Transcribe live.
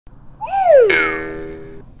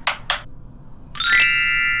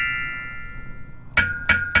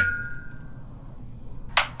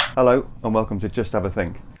Hello and welcome to Just Have a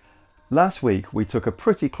Think. Last week we took a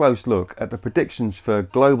pretty close look at the predictions for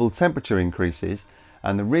global temperature increases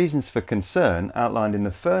and the reasons for concern outlined in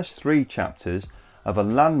the first 3 chapters of a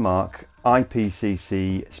landmark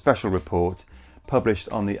IPCC Special Report published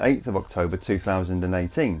on the 8th of October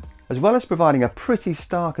 2018. As well as providing a pretty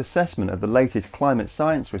stark assessment of the latest climate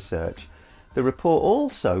science research, the report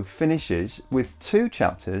also finishes with 2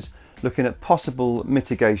 chapters looking at possible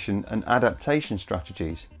mitigation and adaptation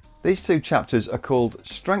strategies. These 2 chapters are called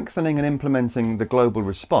Strengthening and Implementing the Global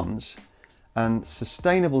Response and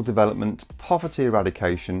Sustainable Development, Poverty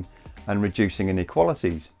Eradication and Reducing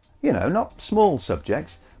Inequalities. You know, not small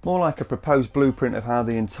subjects, more like a proposed blueprint of how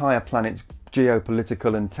the entire planet's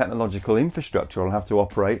geopolitical and technological infrastructure will have to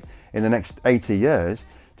operate in the next 80 years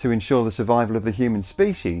to ensure the survival of the human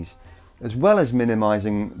species, as well as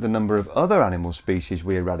minimising the number of other animal species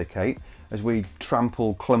we eradicate as we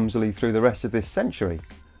trample clumsily through the rest of this century.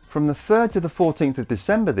 From the 3rd to the 14th of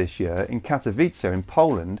December this year in Katowice in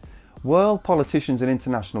Poland, world politicians and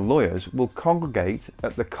international lawyers will congregate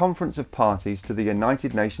at the Conference of Parties to the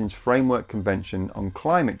United Nations Framework Convention on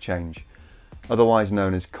Climate Change, otherwise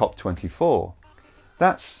known as COP24.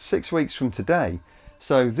 That's 6 weeks from today,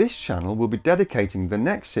 so this channel will be dedicating the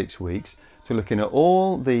next 6 weeks to looking at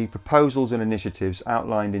all the proposals and initiatives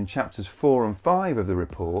outlined in chapters 4 and 5 of the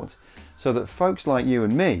report, so that folks like you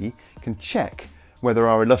and me can check whether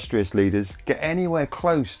our illustrious leaders get anywhere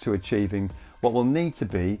close to achieving what will need to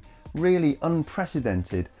be really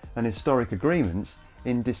unprecedented and historic agreements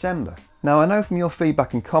in December. Now, I know from your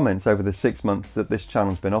feedback and comments over the 6 months that this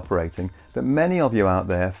channel's been operating that many of you out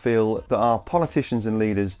there feel that our politicians and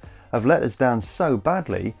leaders have let us down so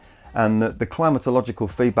badly, and that the climatological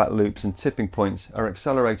feedback loops and tipping points are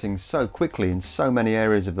accelerating so quickly in so many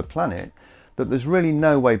areas of the planet that there's really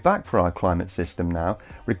no way back for our climate system now,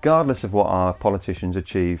 regardless of what our politicians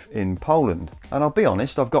achieve in Poland. And I'll be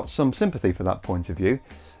honest, I've got some sympathy for that point of view,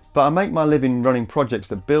 but I make my living running projects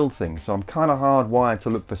that build things, so I'm kind of hardwired to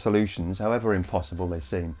look for solutions, however impossible they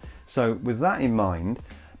seem. So with that in mind,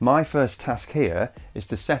 my first task here is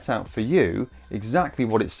to set out for you exactly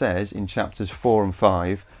what it says in chapters 4 and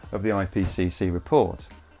 5 of the IPCC report.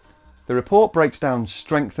 The report breaks down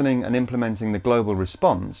strengthening and implementing the global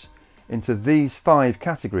response into these 5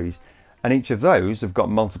 categories, and each of those have got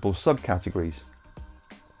multiple subcategories.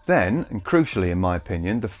 Then, and crucially in my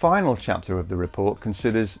opinion, the final chapter of the report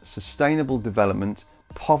considers sustainable development,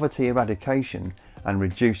 poverty eradication and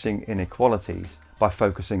reducing inequalities by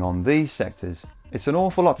focusing on these sectors. It's an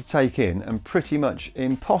awful lot to take in and pretty much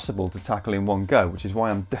impossible to tackle in one go, which is why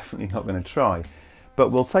I'm definitely not going to try.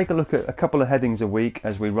 But we'll take a look at a couple of headings a week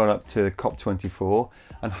as we run up to COP24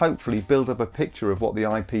 and hopefully build up a picture of what the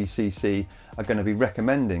IPCC are going to be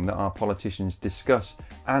recommending that our politicians discuss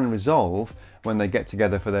and resolve when they get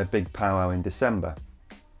together for their big powwow in December.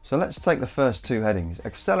 So let's take the first 2 headings: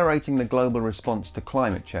 accelerating the global response to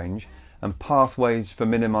climate change and pathways for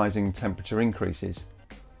minimising temperature increases.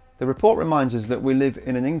 The report reminds us that we live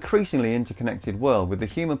in an increasingly interconnected world, with the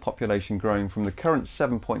human population growing from the current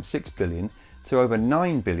 7.6 billion to over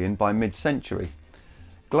 9 billion by mid-century.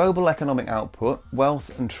 Global economic output,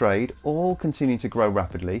 wealth and trade all continue to grow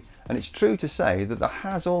rapidly, and it's true to say that there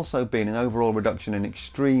has also been an overall reduction in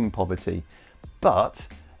extreme poverty. But,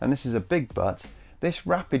 and this is a big but, this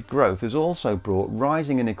rapid growth has also brought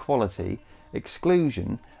rising inequality,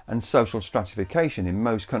 exclusion and social stratification in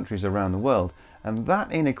most countries around the world, and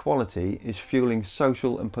that inequality is fueling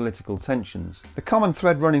social and political tensions. The common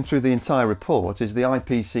thread running through the entire report is the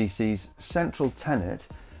IPCC's central tenet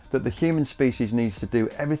that the human species needs to do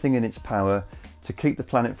everything in its power to keep the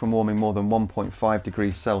planet from warming more than 1.5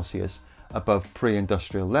 degrees Celsius above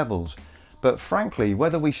pre-industrial levels. But frankly,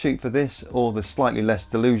 whether we shoot for this or the slightly less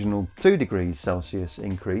delusional 2 degrees Celsius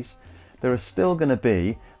increase, there are still going to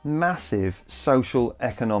be massive social,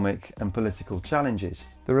 economic and political challenges.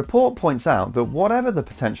 The report points out that whatever the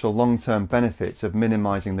potential long-term benefits of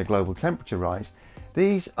minimising the global temperature rise,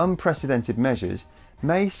 these unprecedented measures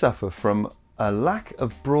may suffer from a lack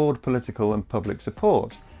of broad political and public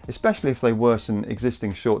support, especially if they worsen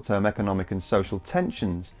existing short-term economic and social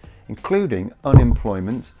tensions, including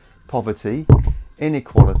unemployment, poverty,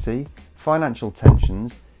 inequality, financial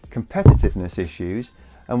tensions, competitiveness issues,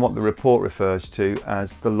 and what the report refers to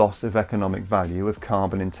as the loss of economic value of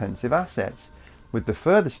carbon-intensive assets, with the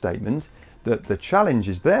further statement that the challenge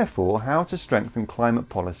is therefore how to strengthen climate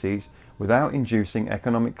policies without inducing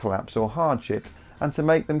economic collapse or hardship, and to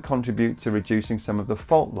make them contribute to reducing some of the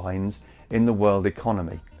fault lines in the world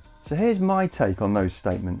economy. So here's my take on those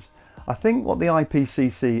statements. I think what the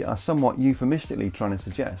IPCC are somewhat euphemistically trying to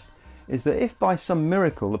suggest is that if by some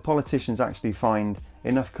miracle the politicians actually find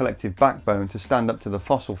enough collective backbone to stand up to the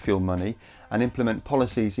fossil fuel money and implement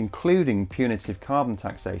policies including punitive carbon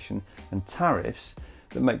taxation and tariffs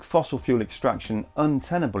that make fossil fuel extraction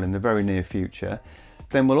untenable in the very near future,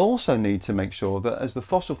 then we'll also need to make sure that as the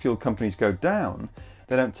fossil fuel companies go down,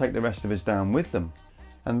 they don't take the rest of us down with them.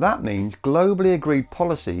 And that means globally agreed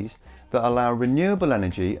policies that allow renewable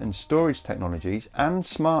energy and storage technologies and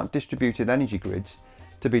smart distributed energy grids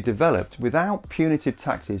to be developed without punitive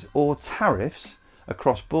taxes or tariffs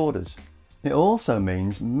across borders. It also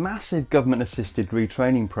means massive government-assisted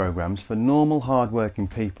retraining programs for normal hard-working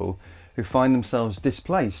people who find themselves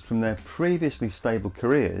displaced from their previously stable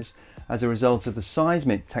careers as a result of the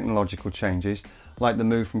seismic technological changes like the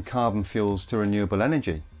move from carbon fuels to renewable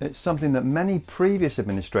energy. It's something that many previous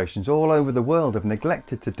administrations all over the world have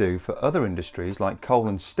neglected to do for other industries like coal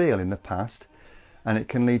and steel in the past, and it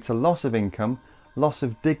can lead to loss of income, loss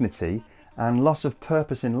of dignity and loss of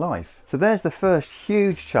purpose in life. So there's the first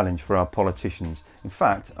huge challenge for our politicians. In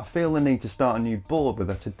fact, I feel the need to start a new board with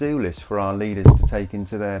a to-do list for our leaders to take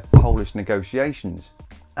into their Polish negotiations.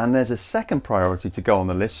 And there's a second priority to go on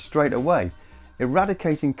the list straight away: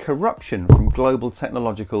 eradicating corruption from global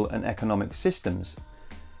technological and economic systems.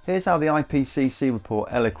 Here's how the IPCC report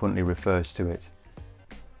eloquently refers to it.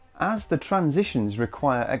 As the transitions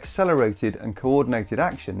require accelerated and coordinated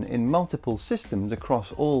action in multiple systems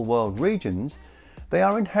across all world regions, they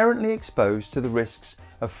are inherently exposed to the risks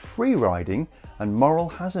of free riding and moral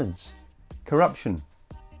hazards. Corruption.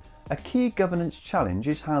 A key governance challenge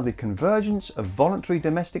is how the convergence of voluntary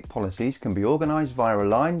domestic policies can be organised via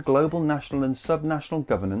aligned global national and subnational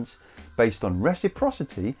governance based on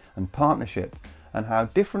reciprocity and partnership, and how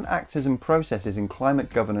different actors and processes in climate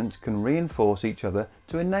governance can reinforce each other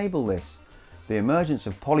to enable this. The emergence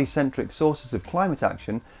of polycentric sources of climate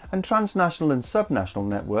action and transnational and subnational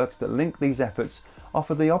networks that link these efforts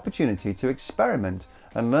offer the opportunity to experiment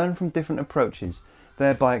and learn from different approaches,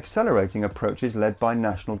 thereby accelerating approaches led by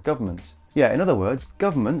national governments. Yeah, in other words,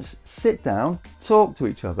 governments sit down, talk to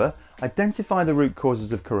each other, identify the root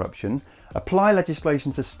causes of corruption, apply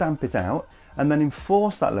legislation to stamp it out, and then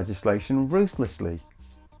enforce that legislation ruthlessly.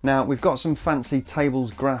 Now, we've got some fancy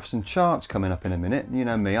tables, graphs and charts coming up in a minute. You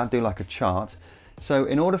know me, I do like a chart. So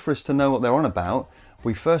in order for us to know what they're on about,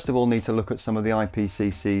 we first of all need to look at some of the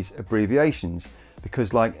IPCC's abbreviations,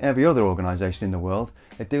 because like every other organisation in the world,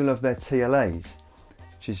 they do love their TLAs,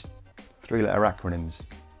 which is three-letter acronyms.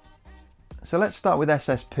 So let's start with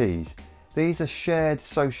SSPs. These are shared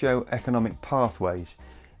socio-economic pathways.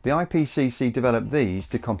 The IPCC developed these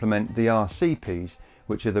to complement the RCPs,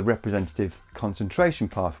 which are the representative concentration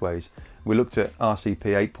pathways. We looked at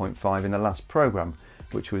RCP 8.5 in the last programme,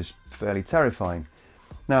 which was fairly terrifying.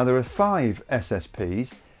 Now there are 5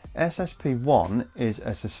 SSPs. SSP1 is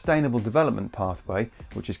a sustainable development pathway,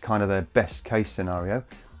 which is kind of their best case scenario.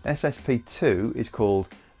 SSP2 is called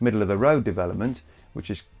middle of the road development, which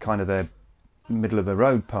is kind of their middle of the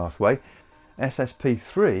road pathway.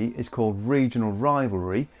 SSP3 is called regional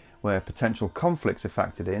rivalry, where potential conflicts are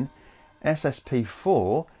factored in.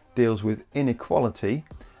 SSP4 deals with inequality,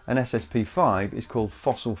 and SSP5 is called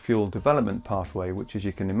fossil fuel development pathway, which, as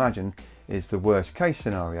you can imagine, is the worst case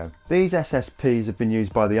scenario. These SSPs have been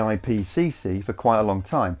used by the IPCC for quite a long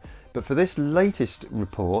time, but for this latest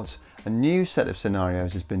report, a new set of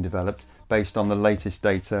scenarios has been developed based on the latest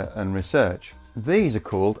data and research. These are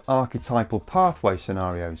called archetypal pathway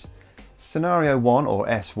scenarios. Scenario 1, or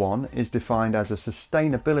S1, is defined as a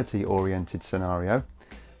sustainability oriented scenario.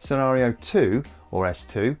 Scenario 2, or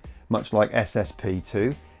S2, much like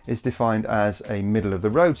SSP2, is defined as a middle of the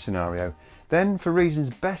road scenario. Then, for reasons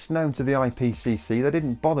best known to the IPCC, they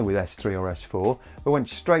didn't bother with S3 or S4, but went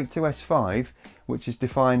straight to S5, which is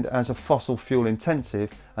defined as a fossil fuel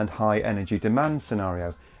intensive and high energy demand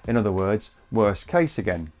scenario. In other words, worst case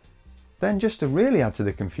again. Then, just to really add to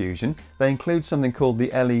the confusion, they include something called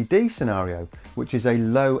the LED scenario, which is a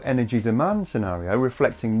low energy demand scenario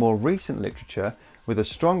reflecting more recent literature with a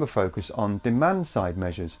stronger focus on demand side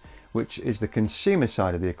measures, which is the consumer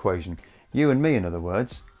side of the equation, you and me in other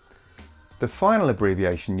words. The final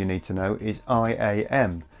abbreviation you need to know is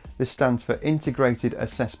IAM. This stands for Integrated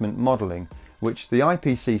Assessment Modelling, which the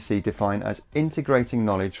IPCC define as integrating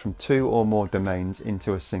knowledge from 2 or more domains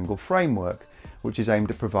into a single framework, which is aimed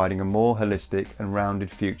at providing a more holistic and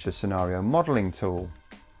rounded future scenario modelling tool.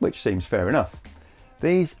 Which seems fair enough.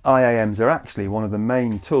 These IAMs are actually one of the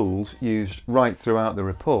main tools used right throughout the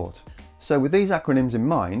report. So with these acronyms in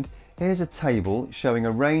mind, here's a table showing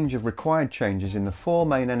a range of required changes in the 4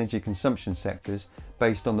 main energy consumption sectors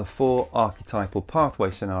based on the 4 archetypal pathway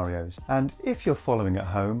scenarios. And if you're following at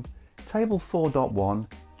home, Table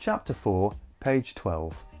 4.1, Chapter 4, page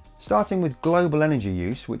 12. Starting with global energy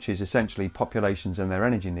use, which is essentially populations and their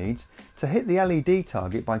energy needs, to hit the LED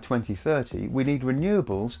target by 2030, we need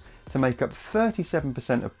renewables to make up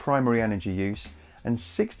 37% of primary energy use and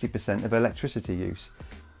 60% of electricity use.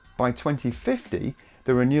 By 2050,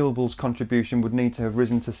 the renewables contribution would need to have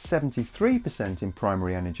risen to 73% in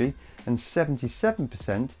primary energy and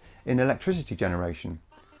 77% in electricity generation.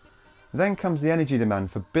 Then comes the energy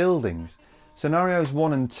demand for buildings. Scenarios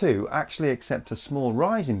 1 and 2 actually accept a small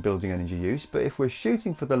rise in building energy use, but if we're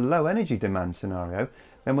shooting for the low energy demand scenario,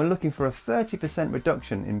 then we're looking for a 30%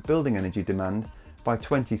 reduction in building energy demand by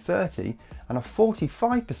 2030 and a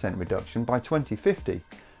 45% reduction by 2050.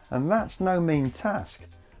 And that's no mean task.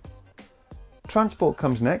 Transport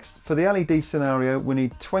comes next. For the LED scenario, we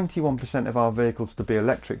need 21% of our vehicles to be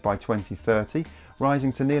electric by 2030,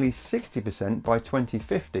 rising to nearly 60% by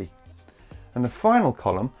 2050. And the final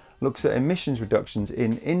column looks at emissions reductions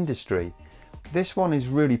in industry. This one is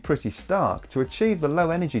really pretty stark. To achieve the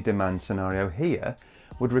low energy demand scenario here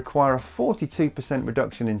would require a 42%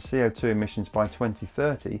 reduction in CO2 emissions by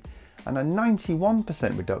 2030 and a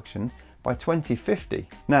 91% reduction by 2050.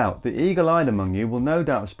 Now, the eagle-eyed among you will no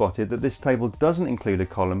doubt have spotted that this table doesn't include a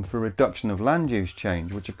column for reduction of land use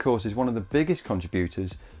change, which of course is one of the biggest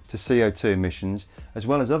contributors to CO2 emissions, as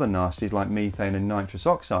well as other nasties like methane and nitrous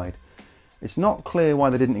oxide. It's not clear why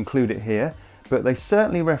they didn't include it here, but they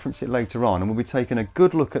certainly reference it later on, and we'll be taking a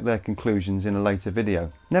good look at their conclusions in a later video.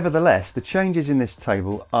 Nevertheless, the changes in this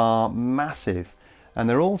table are massive, and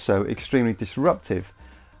they're also extremely disruptive,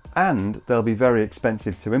 and they'll be very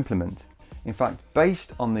expensive to implement. In fact,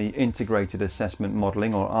 based on the Integrated Assessment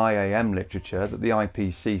Modelling, or IAM literature that the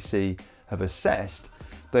IPCC have assessed,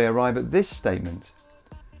 they arrive at this statement.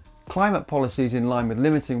 Climate policies in line with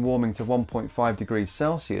limiting warming to 1.5 degrees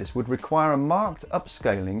Celsius would require a marked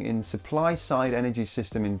upscaling in supply-side energy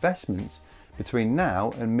system investments between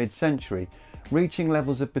now and mid-century, reaching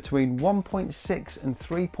levels of between 1.6 and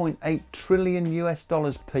 3.8 trillion US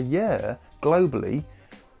dollars per year globally,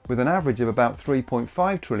 with an average of about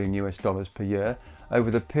 3.5 trillion US dollars per year over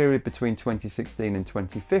the period between 2016 and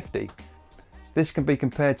 2050. This can be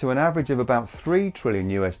compared to an average of about 3 trillion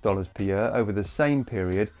US dollars per year over the same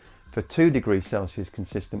period for 2 degrees Celsius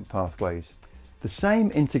consistent pathways. The same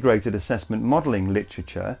integrated assessment modelling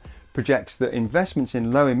literature projects that investments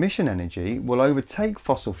in low emission energy will overtake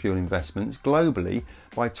fossil fuel investments globally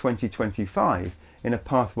by 2025 in a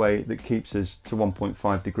pathway that keeps us to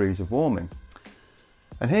 1.5 degrees of warming.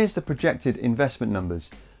 And here's the projected investment numbers.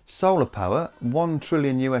 Solar power, 1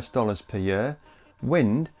 trillion US dollars per year.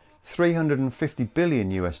 Wind, 350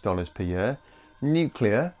 billion US dollars per year.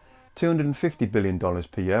 Nuclear, $250 billion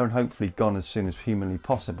per year, and hopefully gone as soon as humanly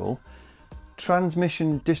possible.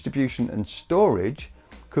 Transmission, distribution and storage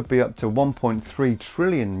could be up to 1.3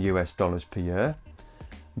 trillion US dollars per year.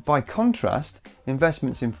 By contrast,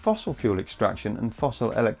 investments in fossil fuel extraction and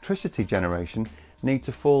fossil electricity generation need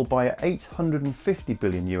to fall by 850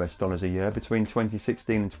 billion US dollars a year between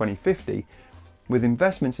 2016 and 2050, with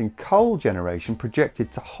investments in coal generation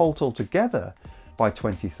projected to halt altogether by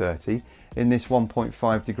 2030 in this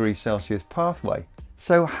 1.5 degrees Celsius pathway.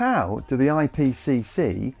 So how do the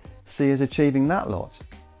IPCC see us achieving that lot?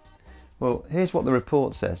 Well, here's what the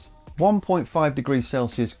report says. 1.5 degrees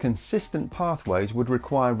Celsius consistent pathways would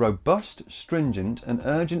require robust, stringent and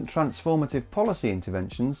urgent transformative policy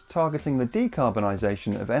interventions targeting the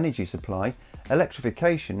decarbonisation of energy supply,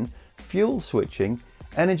 electrification, fuel switching,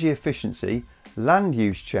 energy efficiency, land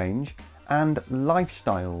use change and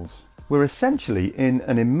lifestyles. We're essentially in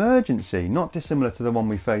an emergency, not dissimilar to the one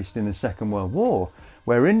we faced in the Second World War,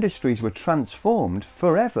 where industries were transformed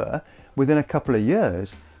forever within a couple of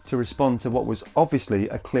years to respond to what was obviously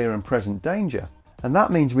a clear and present danger. And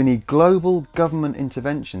that means we need global government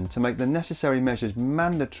intervention to make the necessary measures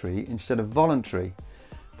mandatory instead of voluntary.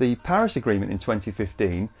 The Paris Agreement in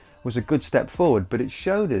 2015 was a good step forward, but it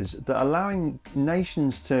showed us that allowing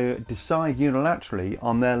nations to decide unilaterally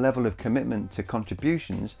on their level of commitment to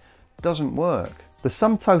contributions doesn't work. The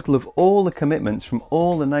sum total of all the commitments from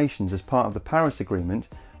all the nations as part of the Paris Agreement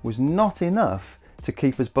was not enough to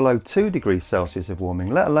keep us below 2 degrees Celsius of warming,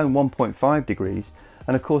 let alone 1.5 degrees.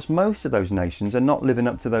 And of course, most of those nations are not living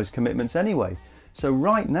up to those commitments anyway. So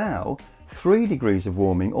right now, 3 degrees of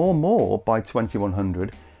warming or more by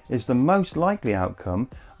 2100 is the most likely outcome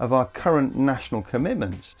of our current national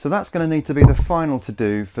commitments. So that's going to need to be the final to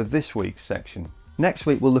do for this week's section. Next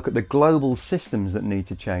week we'll look at the global systems that need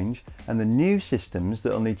to change and the new systems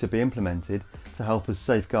that will need to be implemented to help us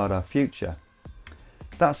safeguard our future.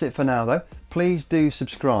 That's it for now though. Please do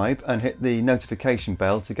subscribe and hit the notification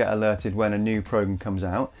bell to get alerted when a new program comes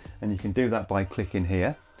out, and you can do that by clicking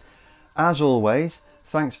here. As always,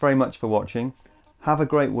 Thanks very much for watching. Have a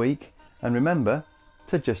great week and remember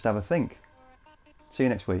to just have a think. See you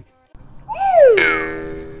next week.